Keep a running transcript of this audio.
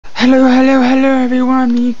Hello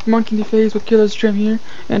everyone, me, Monkey in the Face with Killer's Trim here,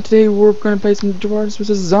 and today we're gonna play some Dwarves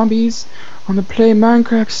Versus Zombies on the Play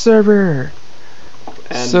Minecraft server.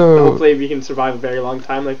 And so hopefully we can survive a very long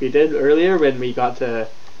time like we did earlier when we got to,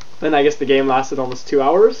 then I guess the game lasted almost 2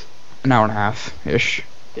 hours. an hour and a half-ish.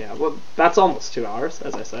 Yeah, well that's almost 2 hours,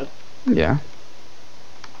 as I said. Yeah.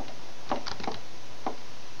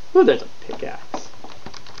 Ooh, there's a pickaxe.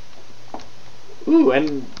 Ooh,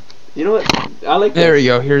 and you know what? I like There this. we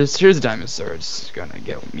go, here's a diamond sword. It's gonna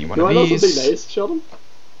get me one You of want to know these. something nice, Sheldon?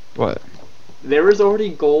 What? There was already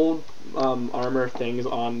gold armor things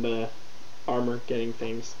on the armor getting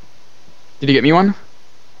things. Did you get me one?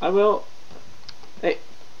 I will. Hey,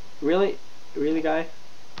 really? Really, guy?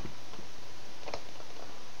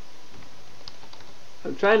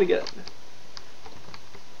 I'm trying to get...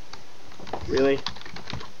 Really?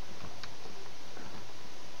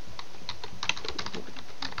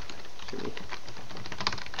 Jimmy.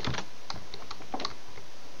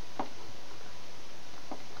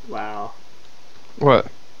 Wow. What?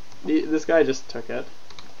 This guy just took it.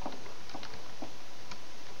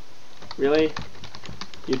 Really?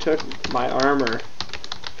 You took my armor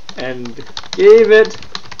and gave it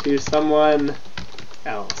to someone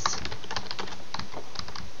else.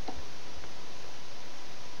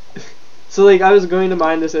 So like I was going to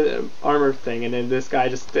mine this armor thing and then this guy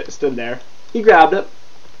just stood there. He grabbed it,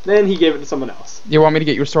 then he gave it to someone else. You want me to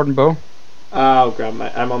get your sword and bow? I'll grab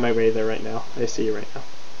I'm on my way there right now. I see you right now.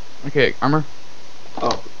 Okay, armor.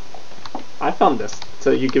 Oh. I found this,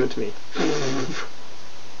 so you give it to me.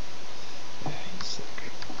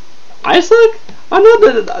 I suck? I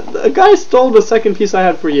know that a guy stole the second piece I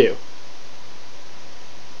had for you.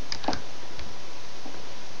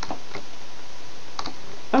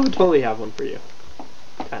 I would totally have one for you.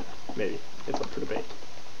 Kinda, maybe. It's up for debate.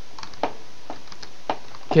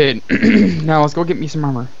 Okay, now let's go get me some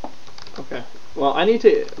armor. Okay. Well, I need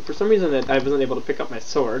to. For some reason, I wasn't able to pick up my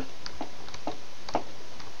sword.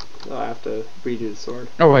 So I have to redo the sword.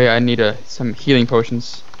 Oh yeah, I need some healing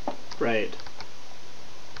potions. Right.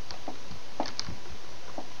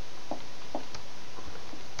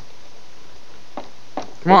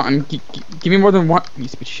 Come on, give me more than one. You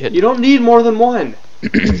stupid shit. You don't need more than one.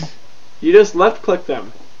 You just left click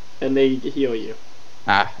them, and they heal you.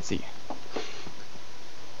 Ah, I see.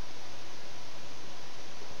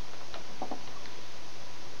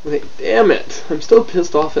 Wait, damn it! I'm still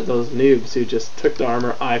pissed off at those noobs who just took the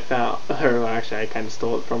armor I found. Or actually, I kind of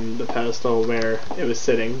stole it from the pedestal where it was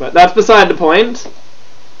sitting, but that's beside the point.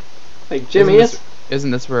 Like Jimmy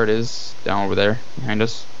Isn't this where it is? Down over there, behind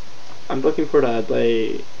us. I'm looking for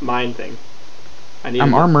the mine thing. I need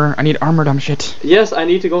armor. I need armor, dumb shit. Yes, I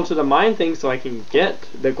need to go to the mine thing so I can get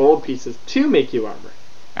the gold pieces to make you armor.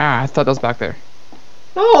 Ah, I thought that was back there.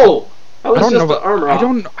 No! That was I don't just know. the armor.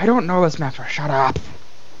 I don't know this map. Shut up.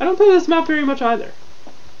 I don't play this map very much either.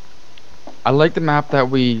 I like the map that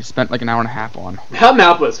we spent like an hour and a half on. That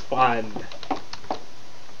map was fun.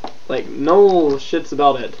 Like, no shits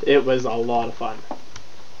about it. It was a lot of fun.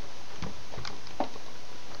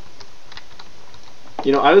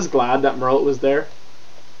 You know, I was glad that Merle was there.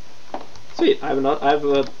 Sweet, I have an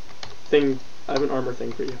armor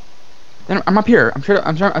thing for you. Then I'm up here. I'm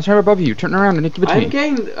trying above you. Turn around and give it to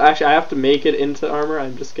me. Actually, I have to make it into armor.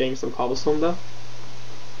 I'm just getting some cobblestone though.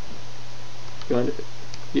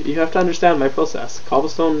 You have to understand my process.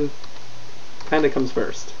 Cobblestone kind of comes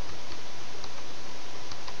first.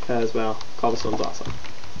 Because, well, cobblestone's awesome.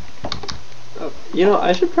 You know,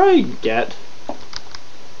 I should probably get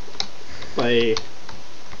my...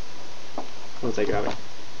 Once I grab it.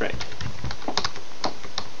 Right.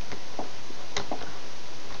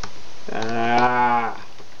 Ah.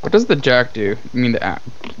 What does the jack do? I mean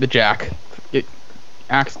the jack.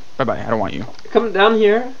 Axe. Bye bye. I don't want you. Come down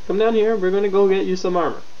here. Come down here. We're gonna go get you some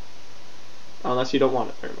armor. Unless you don't want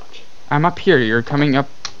it very much. I'm up here. You're coming up.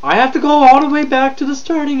 I have to go all the way back to the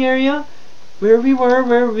starting area where we were,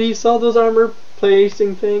 where we saw those armor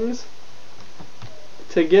placing things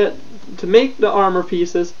to make the armor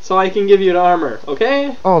pieces so I can give you the armor,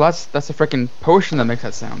 okay? Oh, that's a freaking potion that makes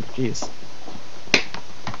that sound. Jeez.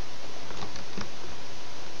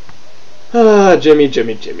 Ah, Jimmy.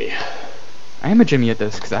 I am a Jimmy at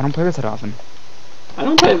this because I don't play this that often. I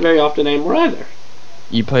don't play it very often anymore either.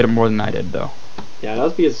 You played it more than I did, though. Yeah, that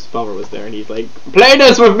was because Spelver was there and he's like, play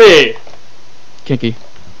this with me! Kinky.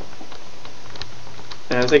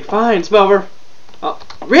 And I was like, fine, Spelver.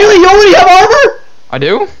 Really? You already have armor? I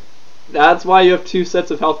do? That's why you have 2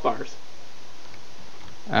 sets of health bars.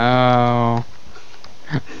 Oh.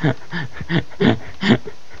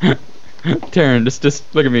 Taryn,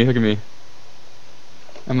 just look at me.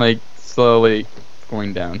 I'm like slowly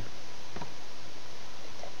going down.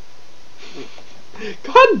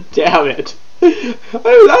 God damn it!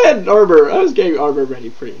 I had armor. I was getting armor ready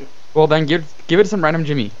for you. Well then, give it to some random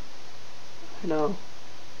Jimmy. I know.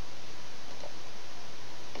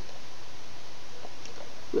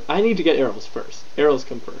 I need to get arrows first. Arrows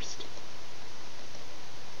come first.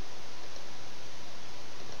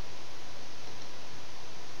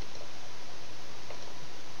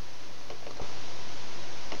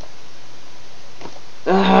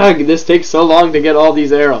 Ugh, this takes so long to get all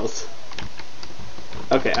these arrows.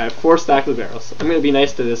 Okay, I have 4 stacks of arrows. I'm gonna be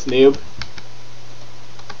nice to this noob.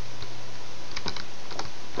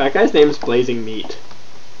 That guy's name is Blazing Meat.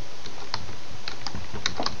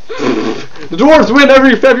 The dwarves win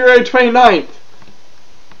every February 29th!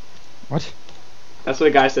 What? That's what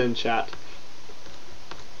a guy said in chat.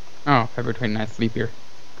 Oh, February 29th, leap year.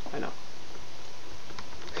 I know.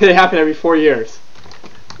 They happen every 4 years.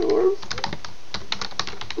 Dwarves.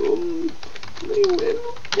 They win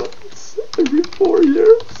once every 4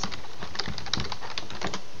 years.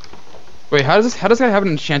 Wait, how does this guy have an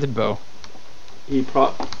enchanted bow? He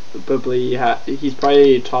probably he's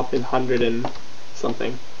probably top in 100 and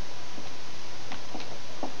something.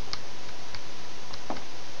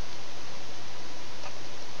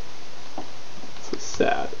 So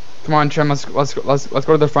sad. Come on, Trem, let's go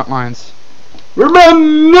to the front lines. Remember,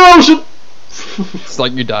 no shit. It's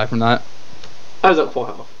like you die from that. I was at full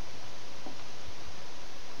health.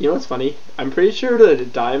 You know what's funny? I'm pretty sure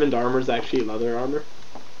that diamond armor is actually leather armor.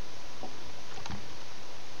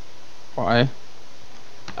 Why?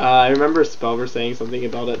 I remember Spelver saying something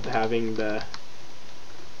about it having the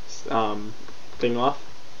thing off.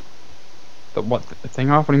 The what? The thing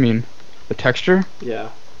off? What do you mean? The texture? Yeah.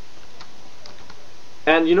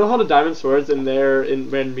 And you know how the diamond swords in there,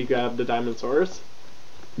 when we grab the diamond swords?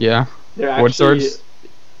 Yeah. They're actually Wood swords?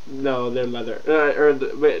 No, they're leather. Or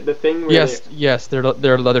the thing where yes, they're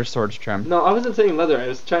leather swords, Trem. No, I wasn't saying leather. I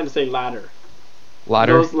was trying to say ladder.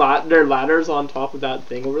 Ladder? They're ladders on top of that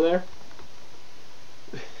thing over there.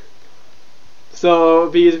 So,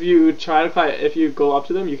 because if you try to climb, if you go up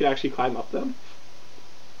to them, you can actually climb up them.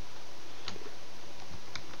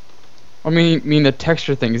 I mean the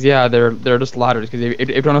texture things. Yeah, they're just ladders. Because if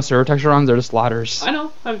you don't have server texture on, they're just ladders. I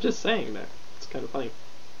know. I'm just saying that. It's kind of funny.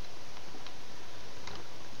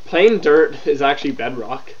 Plain dirt is actually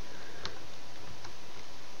bedrock.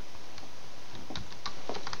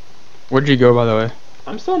 Where'd you go, by the way?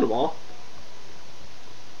 I'm still on the wall.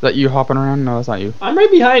 Is that you hopping around? No, that's not you. I'm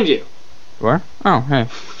right behind you. Where? Oh, hey.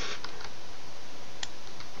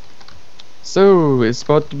 So it's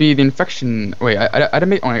about to be the infection. Wait, I didn't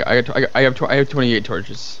make. Oh, I have 28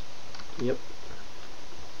 torches. Yep.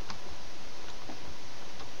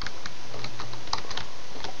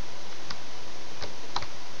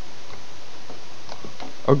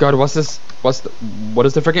 Oh God, what's this? What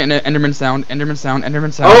is the freaking Enderman sound? Enderman sound.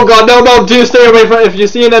 Enderman sound. Oh God, no, do stay away from it. If you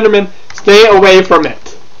see an Enderman, stay away from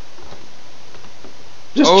it.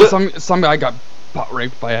 Some guy got butt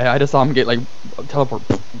raped by. I just saw him get like teleport.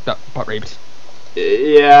 Butt raped.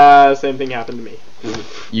 Yeah, same thing happened to me.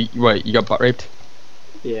 You got butt raped?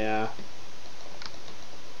 Yeah.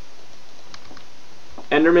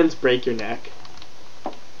 Endermans break your neck.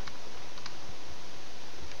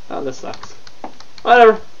 Oh, this sucks.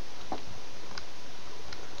 Whatever.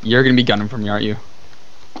 You're gonna be gunning for me, aren't you?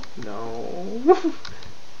 No.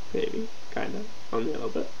 Maybe. Kinda. Only a little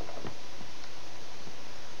bit.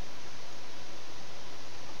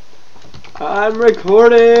 I'm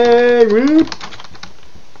recording! Woo!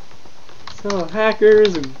 So,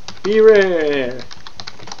 hackers, beware!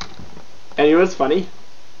 And you know what's funny?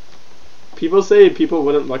 People say people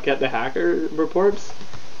wouldn't look at the hacker reports.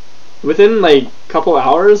 Within like couple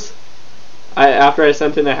hours, after I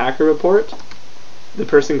sent in a hacker report, the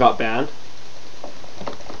person got banned.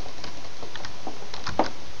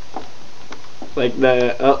 Like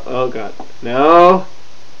oh God, no,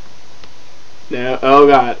 oh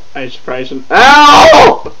God, I probably shouldn't.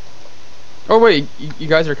 Ow! Oh wait, you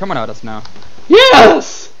guys are coming at us now.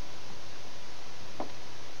 Yes.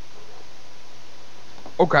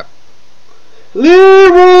 Oh crap. Leroy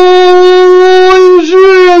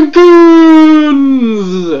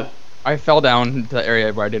Jenkins! I fell down to the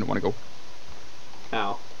area where I didn't want to go.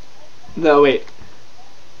 Ow. No, wait.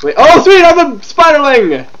 Oh, sweet, I'm a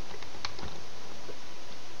spiderling!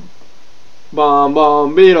 Bum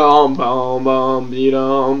bum be dum bum bum be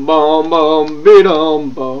dum bum bum be dum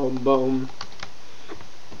bum bum.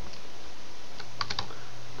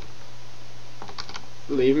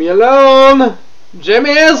 Leave me alone,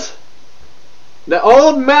 Jimmy's! The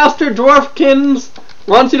old master dwarfkins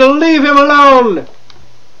wants you to leave him alone!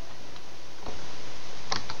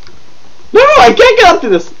 got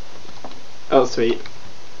through this. Oh, sweet.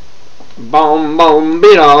 Boom, boom,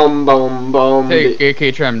 be-dum, boom, boom. Hey,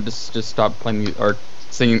 AK Tram, just stop playing or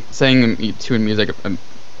saying tune music.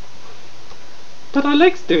 But I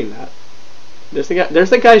like doing that.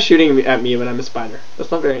 There's a guy shooting at me when I'm a spider.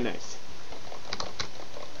 That's not very nice.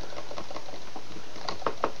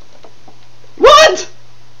 What?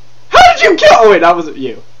 How did you kill? Oh wait, that wasn't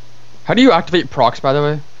you. How do you activate procs, by the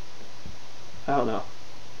way? I don't know.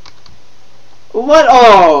 What?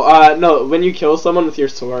 Oh, no. When you kill someone with your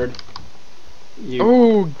sword,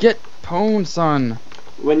 Oh, get pwned, son.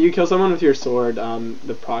 when you kill someone with your sword,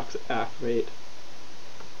 the procs activate,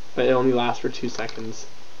 but it only lasts for 2 seconds.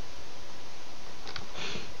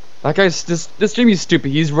 That guy's this Jimmy's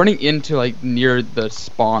stupid. He's running into like near the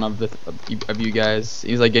spawn of you guys.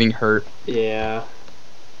 He's like getting hurt. Yeah.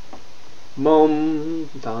 Mom,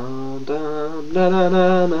 da da da da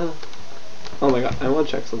da da. Oh my god, I want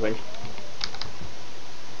to check something.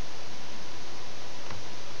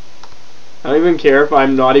 I don't even care if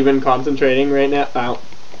I'm not even concentrating right now. Ow.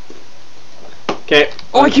 Okay.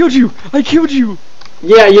 Oh, I killed you! I killed you!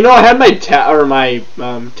 Yeah, you know, I had my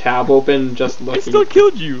tab open just looking. I still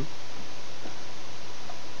killed you!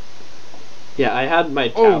 Yeah, I had my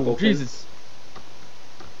tab Oh, open. Jesus.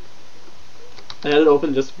 I had it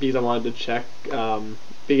open just because I wanted to check, because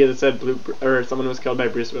it said someone was killed by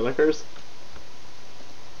Bruce Willikers.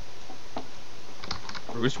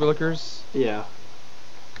 Bruce Willikers? Yeah.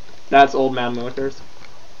 That's Old Man Willikers.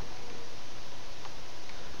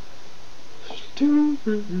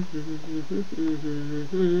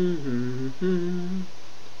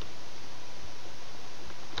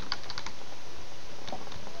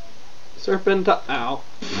 Ow.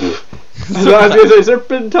 I was gonna say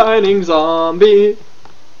serpentining zombie.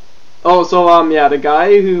 Oh, so yeah, the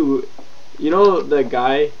guy who, the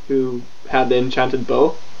guy who had the enchanted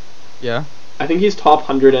bow. Yeah. I think he's top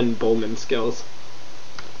 100 in bowman skills.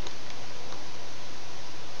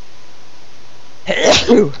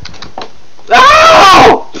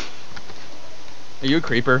 Ow! Are you a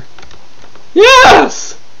creeper?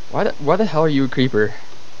 Yes! Why the hell are you a creeper?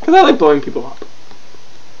 Because I like blowing people up.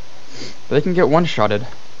 But they can get one-shotted.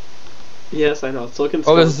 Yes, I know. So can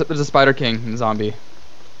Oh, there's a Spider King zombie.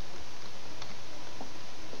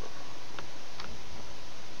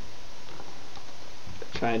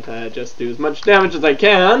 Trying to just do as much damage as I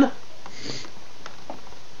can.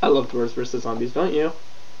 I love Dwarves Versus Zombies, don't you?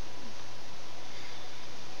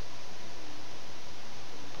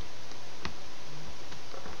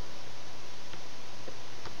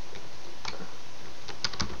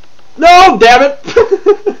 No, damn it!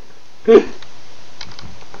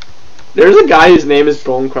 There's a guy whose name is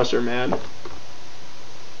Bone Crusher Man.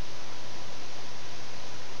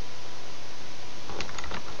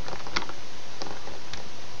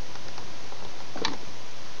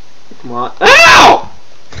 Come on! Ow!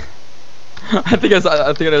 I think I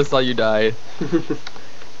just saw you die. I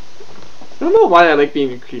don't know why I like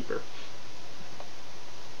being a creeper.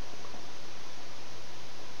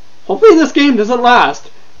 Hopefully this game doesn't last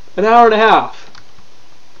an hour and a half.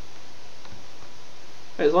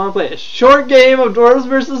 I just want to play a short game of Dwarves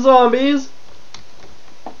Versus Zombies.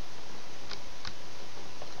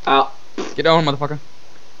 Ow. Get on, motherfucker.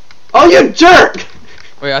 Oh, you jerk!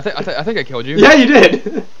 Wait, I think I killed you. Yeah, you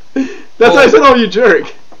did. That's why I said, oh, you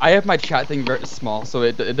jerk. I have my chat thing very small, so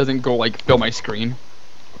it doesn't go like fill my screen.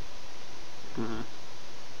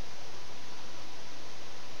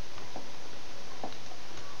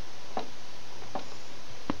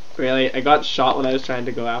 Really, I got shot when I was trying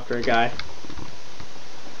to go after a guy.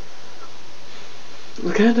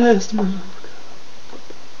 Look at this. Like,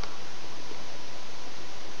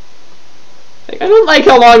 I don't like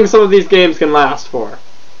how long some of these games can last for.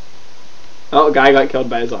 Oh, a guy got killed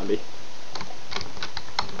by a zombie.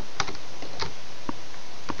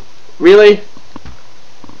 Really?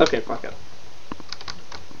 Okay, fuck it.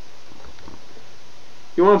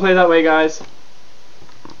 You wanna play that way, guys?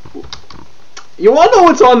 You wanna know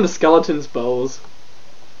what's on the skeleton's bows?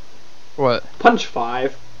 What? Punch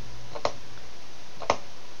 5.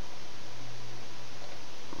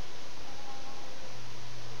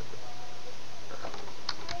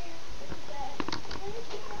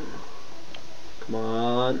 Come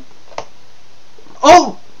on.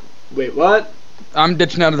 Oh! Wait, what? I'm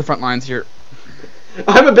ditching out of the front lines here.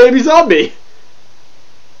 I'm a baby zombie!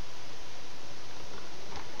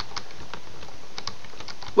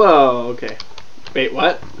 Whoa, okay. Wait,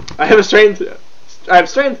 what? I have strength. I have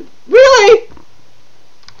strength. Really?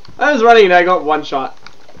 I was running and I got one shot.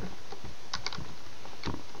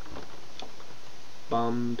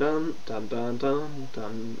 Bum dum dum dum dum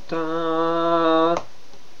dum dum.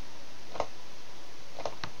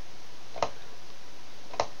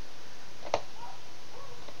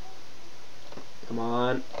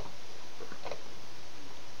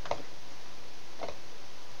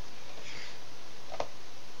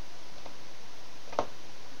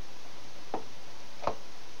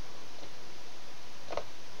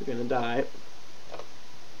 You're gonna die.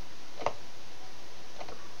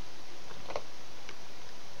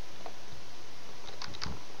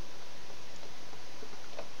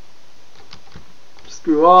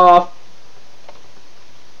 Screw off.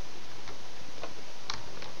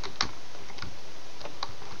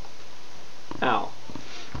 Ow.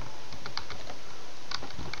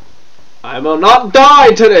 I will not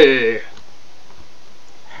die today!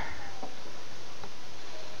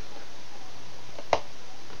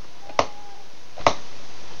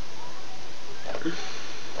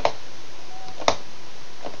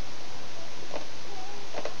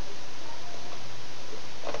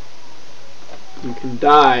 You can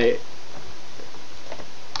die.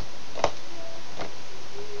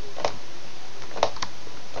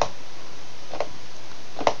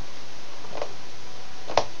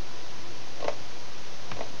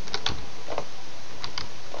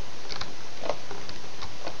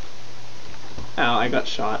 Ow, I got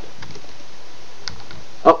shot.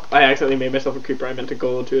 Oh, I accidentally made myself a creeper. I meant to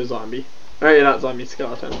go to a zombie. Alright, not zombie,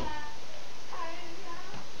 skeleton.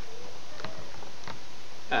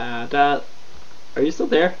 Are you still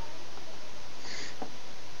there?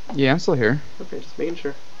 Yeah, I'm still here. Okay, just making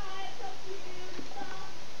sure.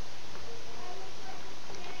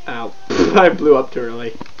 Ow. I blew up too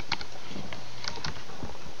early.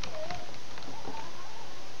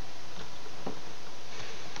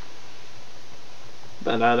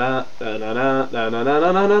 Da-da-da, da-da-da,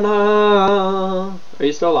 da-da-da-da-da-da-da. Are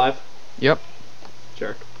you still alive? Yep.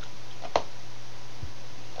 Jerk.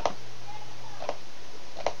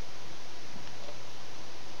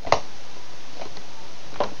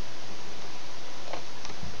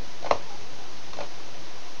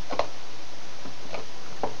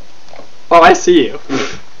 Oh, I see you.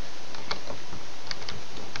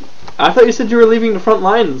 I thought you said you were leaving the front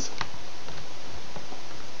lines.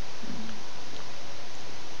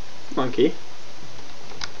 Monkey.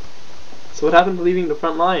 So what happened to leaving the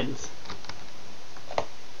front lines?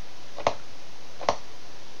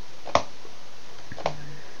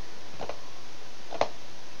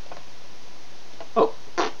 Oh.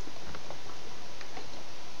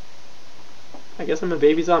 I guess I'm a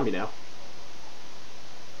baby zombie now.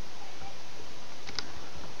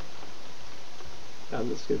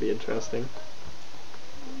 This is going to be interesting.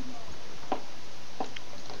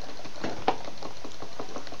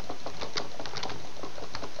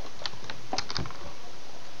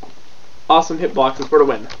 Awesome hitboxes for the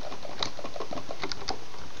win.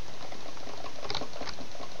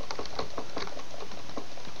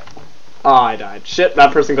 Oh, I died. Shit,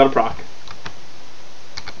 that person got a proc.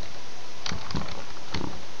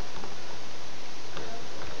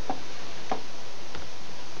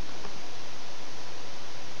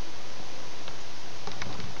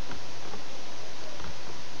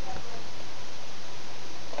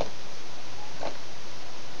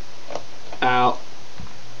 Ow.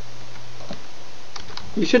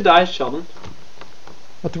 You should die, Sheldon.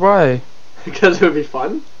 But why? Because it would be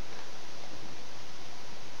fun.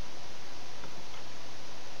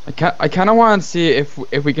 I kind of want to see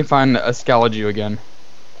if we can find a Scalaju again.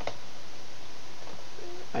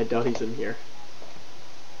 I doubt he's in here.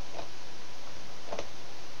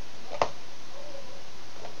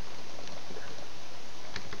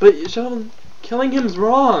 But Sheldon, killing him's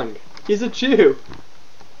wrong. He's a Jew.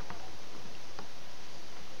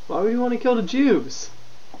 Why would you want to kill the Jews?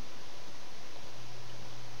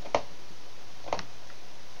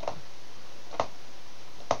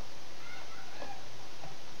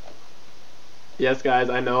 Yes, guys,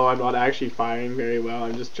 I know I'm not actually firing very well.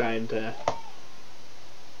 I'm just trying to...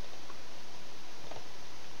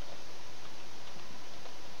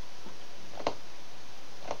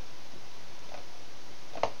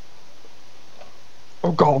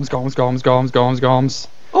 Oh, golems, golems, golems, golems, golems, golems.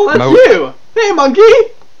 Oh, that's you! Hey, monkey!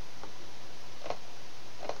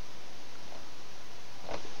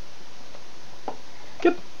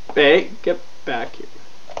 Get back here.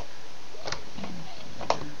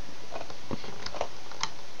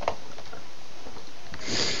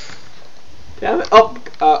 Damn it.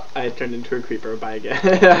 Oh, I turned into a creeper by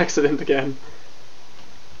accident again.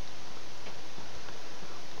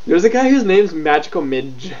 There's a guy whose name's Magical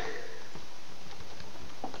Midge.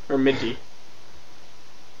 Or Midgie.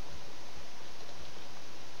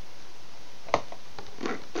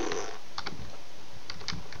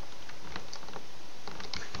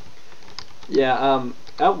 Yeah,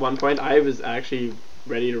 at one point I was actually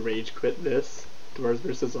ready to rage quit this Dwarves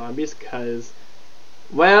Versus Zombies because,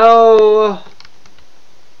 well,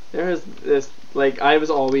 there is this, like, I was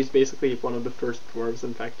always basically one of the first dwarves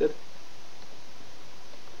infected.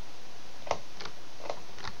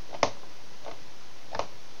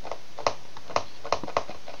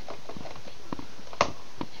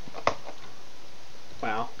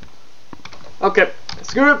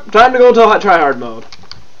 Screw it. Time to go to try hard mode.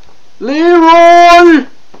 Leroy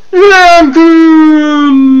Jenkins.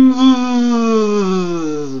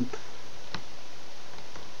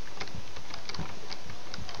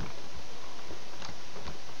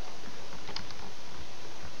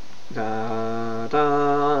 Da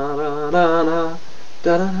da da da da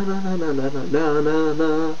da da da da da da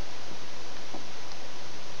da.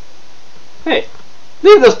 Hey,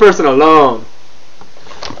 leave this person alone.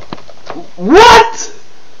 What?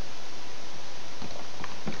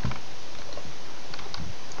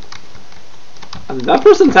 I mean, that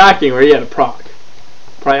person's hacking, or he had a proc.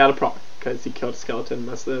 Probably had a proc, because he killed a skeleton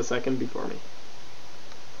less than a second before me.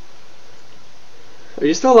 Are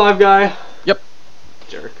you still alive, guy? Yep.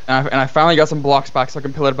 Jerk. And I finally got some blocks back, so I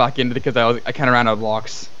can pillar it back in because I kind of ran out of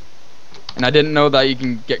blocks. And I didn't know that you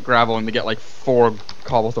can get gravel and to get like 4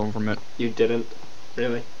 cobblestone from it. You didn't,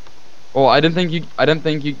 really? Well, I didn't think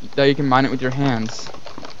that you can mine it with your hands.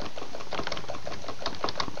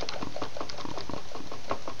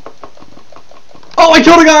 Oh, I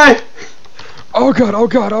killed a guy! Oh god, oh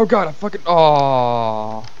god, oh god, I fucking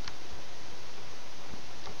oh.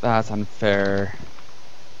 That's unfair.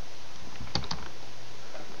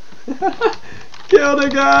 Killed a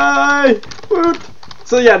guy! Woot!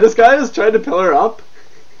 So yeah, this guy is trying to pillar up.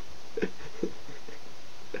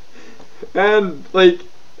 And like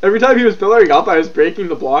every time he was pillaring up, I was breaking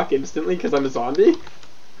the block instantly because I'm a zombie.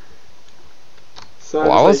 So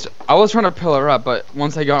well, I was trying to pillar up, but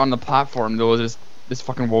once I got on the platform, there was this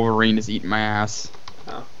fucking Wolverine just eating my ass.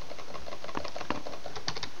 Oh.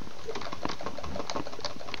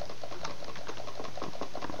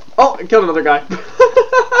 Oh, I killed another guy.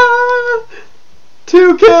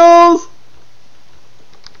 2 kills!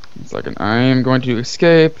 Second, I am going to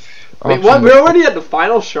escape. Wait, what? We're already at the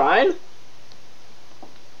final shrine?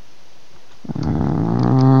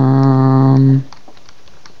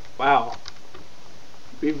 Wow.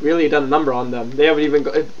 We've really done a number on them. They haven't even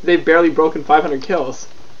they've barely broken 500 kills.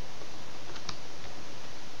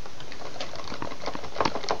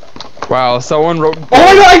 Wow, someone wrote. Oh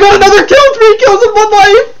my god, I got another kill! 3 kills in 1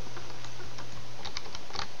 life!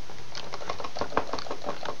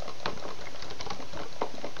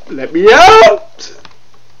 Let me out!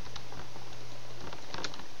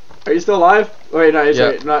 Are you still alive? Oh, wait, no,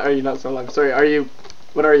 sorry, are you not still alive? Sorry, are you?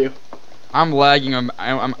 What are you? I'm lagging. I'm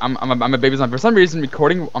a baby zombie. For some reason,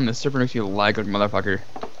 recording on this server makes me lag like a motherfucker.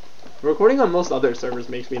 Recording on most other servers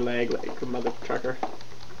makes me lag like a mother trucker.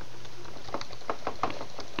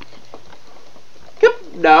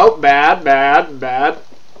 Yep. No, bad.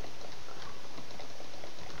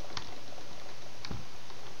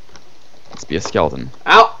 Let's be a skeleton.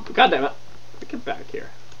 Ow! God damn it! Get back here.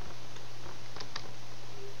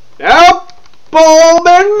 Nope!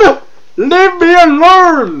 Bowman! Leave me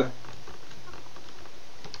alone!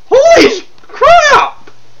 Holy crap!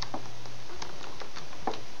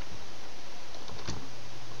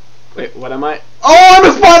 Wait, what am I? Oh, I'm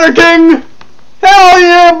a Spider King! Hell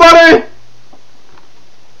yeah, buddy!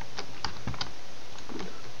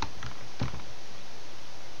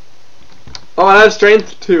 Oh, and I have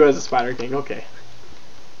strength 2 as a Spider King, okay.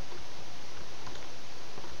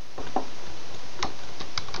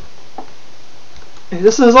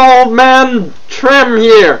 This is old man Trim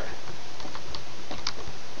here.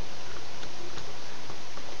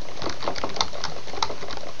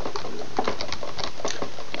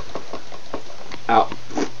 Ow.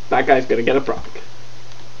 That guy's gonna get a proc.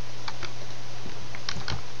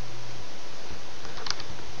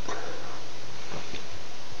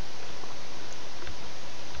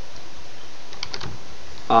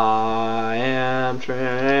 I am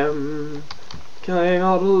Trim, killing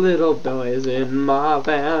all the little boys in my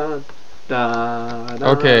van. Da,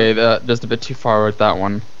 da. Okay, just a bit too far with that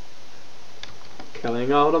one.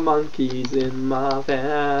 Killing all the monkeys in my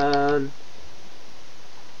van.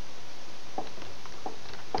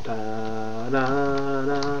 Da, da,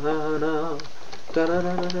 da, da, da. Da, da,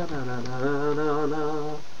 da, da, da, da, da, da,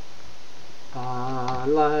 da. I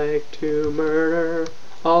like to murder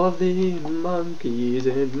all of the monkeys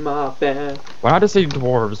in my van. Why not just say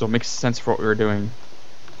dwarves? It'll make sense for what we were doing.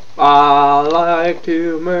 I like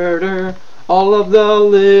to murder all of the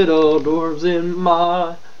little dwarves in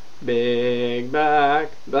my big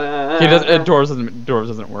back van. Dwarves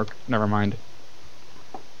doesn't work. Never mind.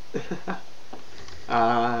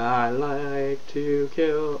 I like to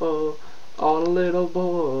kill all the little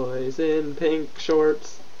boys in pink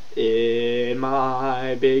shorts in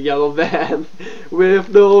my big yellow van with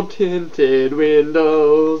no tinted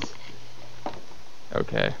windows.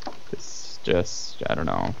 Okay. It's just, I don't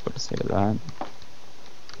know what to say to that.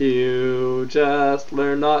 You just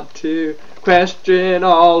learn not to question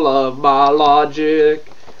all of my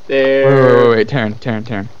logic. Wait,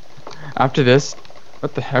 turn. After this,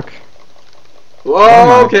 what the heck?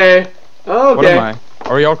 Whoa, okay. What am Okay. I?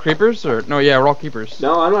 Are we all creepers or no? Yeah, we're all creepers.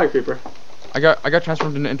 No, I'm not a creeper. I got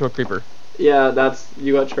transformed into a creeper. Yeah,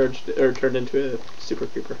 you got charged or turned into a super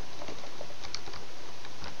creeper.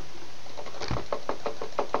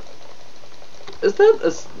 Is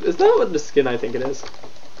that what the skin I think it is?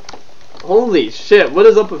 Holy shit, what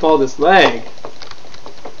is up with all this lag?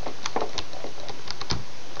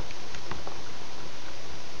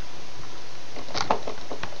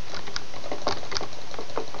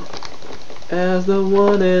 As the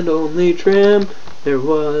one and only trim, there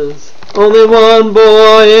was only one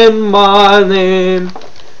boy in my name.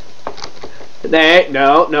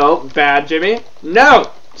 No, bad Jimmy.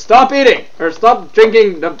 No! Stop eating! Or stop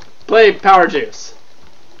drinking the play power juice.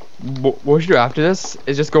 What we should do after this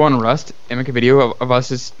is just go on Rust and make a video of us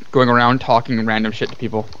just going around talking random shit to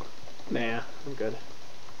people. Nah, I'm good.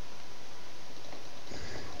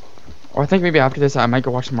 Or I think maybe after this I might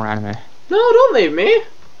go watch some more anime. No, don't leave me!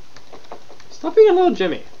 Stop being a little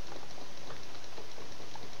Jimmy.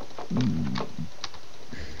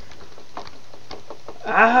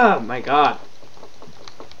 Ah, my god.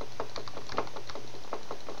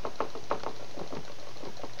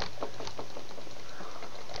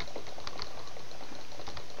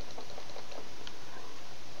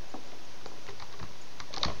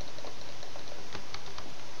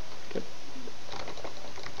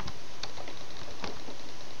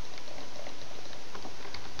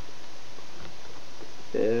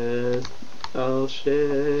 Oh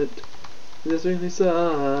shit. This really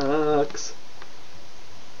sucks.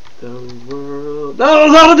 The world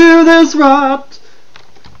knows how to do this right.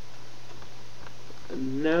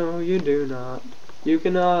 No, you do not. You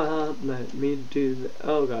cannot let me do that.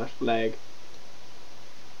 Oh gosh, lag.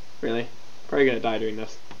 Really? Probably gonna die doing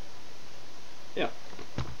this. Yeah.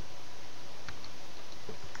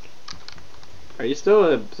 Are you still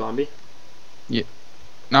a zombie? Yeah.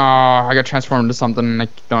 No, I got transformed into something and I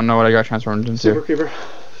don't know what I got transformed into. Super creeper.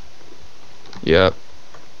 Yep.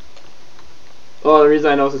 Well, the reason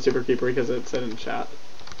I know it's a super creeper because it said in chat.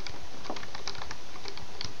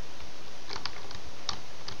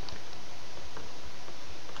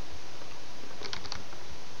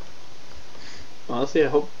 Honestly, I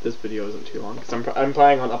hope this video isn't too long because I'm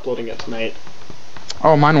planning on uploading it tonight.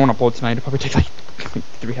 Oh, mine won't upload tonight. It'll probably take like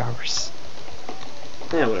 3 hours.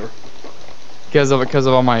 Yeah, whatever. Because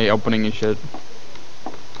of all my opening and shit.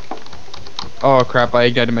 Oh crap! I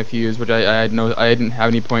ignited my fuse, which I didn't have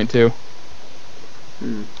any point to.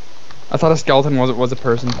 I thought a skeleton was a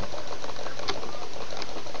person.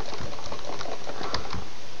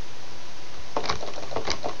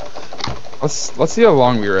 Let's see how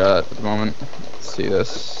long we were at the moment. Let's see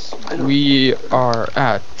this. We are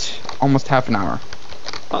at almost half an hour.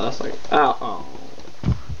 Oh, that's like oh.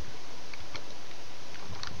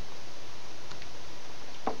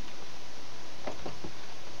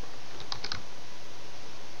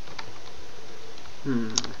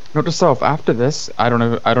 Note to self: after this, I don't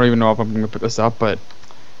even know if I'm gonna put this up, but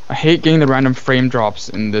I hate getting the random frame drops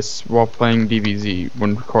in this while playing DBZ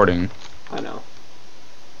when recording. I know.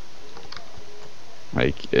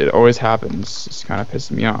 Like it always happens. It's kind of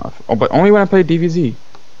pissing me off. Oh, but only when I play DBZ.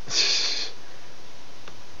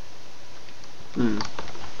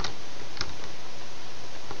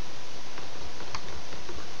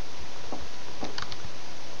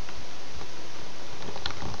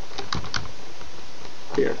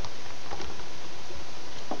 Weird.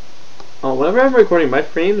 Oh, whenever I'm recording, my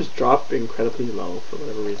frames drop incredibly low for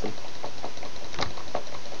whatever reason.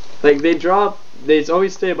 Like they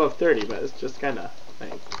always stay above 30, but it's just kind of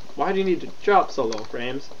like, why do you need to drop so low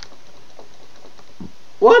frames?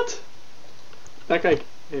 What? That guy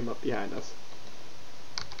came up behind us.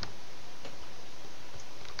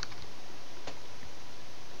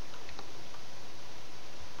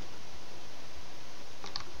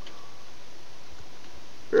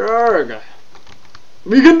 Yarg!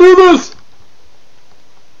 We can do this!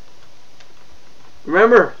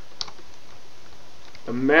 Remember,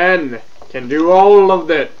 the men can do all of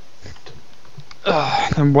it.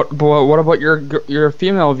 And what about your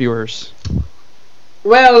female viewers?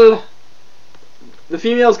 Well, the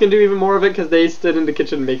females can do even more of it because they stood in the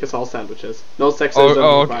kitchen and make us all sandwiches. No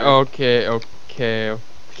sexism. Okay.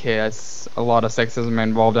 That's a lot of sexism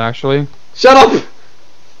involved, actually. Shut up!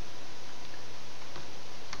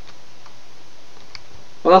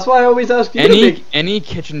 Well, that's why I always ask you. Any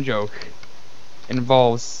kitchen joke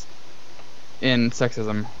involves in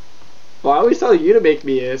sexism. Well, I always tell you to make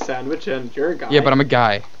me a sandwich, and you're a guy. Yeah, but I'm a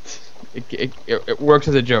guy. It works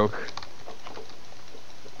as a joke.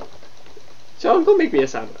 Sean, go make me a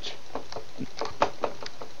sandwich.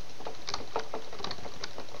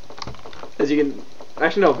 As you can...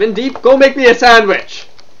 Actually, no. Vin Deep, go make me a sandwich!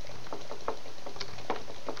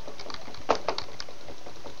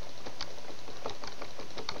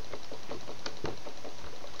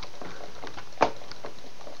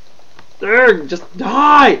 There, just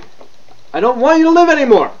die! I don't want you to live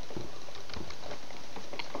anymore!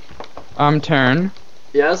 Taryn.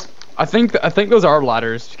 Yes? I think those are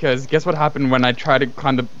ladders, because guess what happened when I tried to go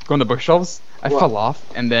on the bookshelves? I What? fell off,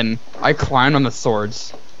 and then I climbed on the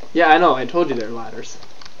swords. Yeah, I know. I told you they're ladders.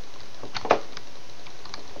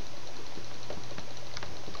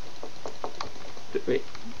 Wait.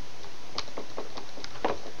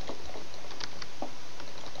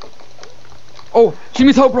 Oh,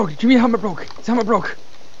 Jimmy's helmet broke! Jimmy's helmet broke! His helmet broke!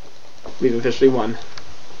 We've officially won.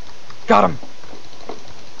 Got him!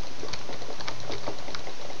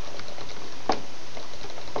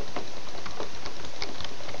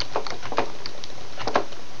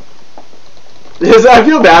 I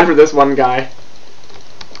feel bad for this one guy.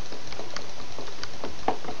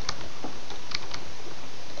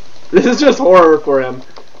 This is just horror for him.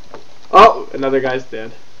 Oh, another guy's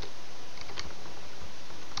dead.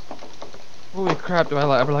 Holy crap, do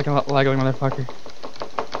I ever like a lagging motherfucker.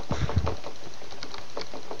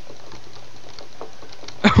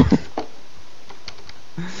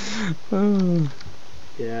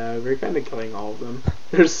 Yeah, we're kind of killing all of them.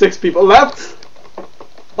 There's 6 people left!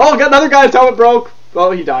 Oh, got another guy's helmet broke!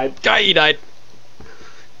 Oh, he died. He died!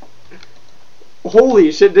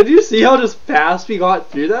 Holy shit, did you see how just fast we got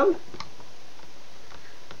through them?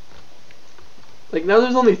 Like, now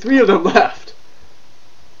there's only 3 of them left.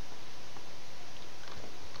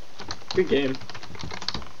 Good game.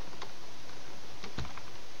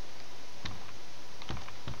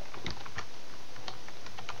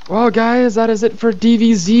 Well, guys, that is it for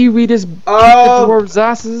DVZ. We just kicked the dwarves'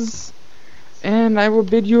 asses. And I will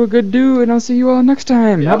bid you a good do, and I'll see you all next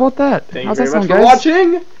time. Yep. How about that? Thank How's you that very much sound, for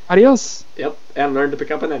guys? watching. Adios. Yep, and learn to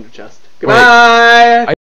pick up an ender chest. Goodbye!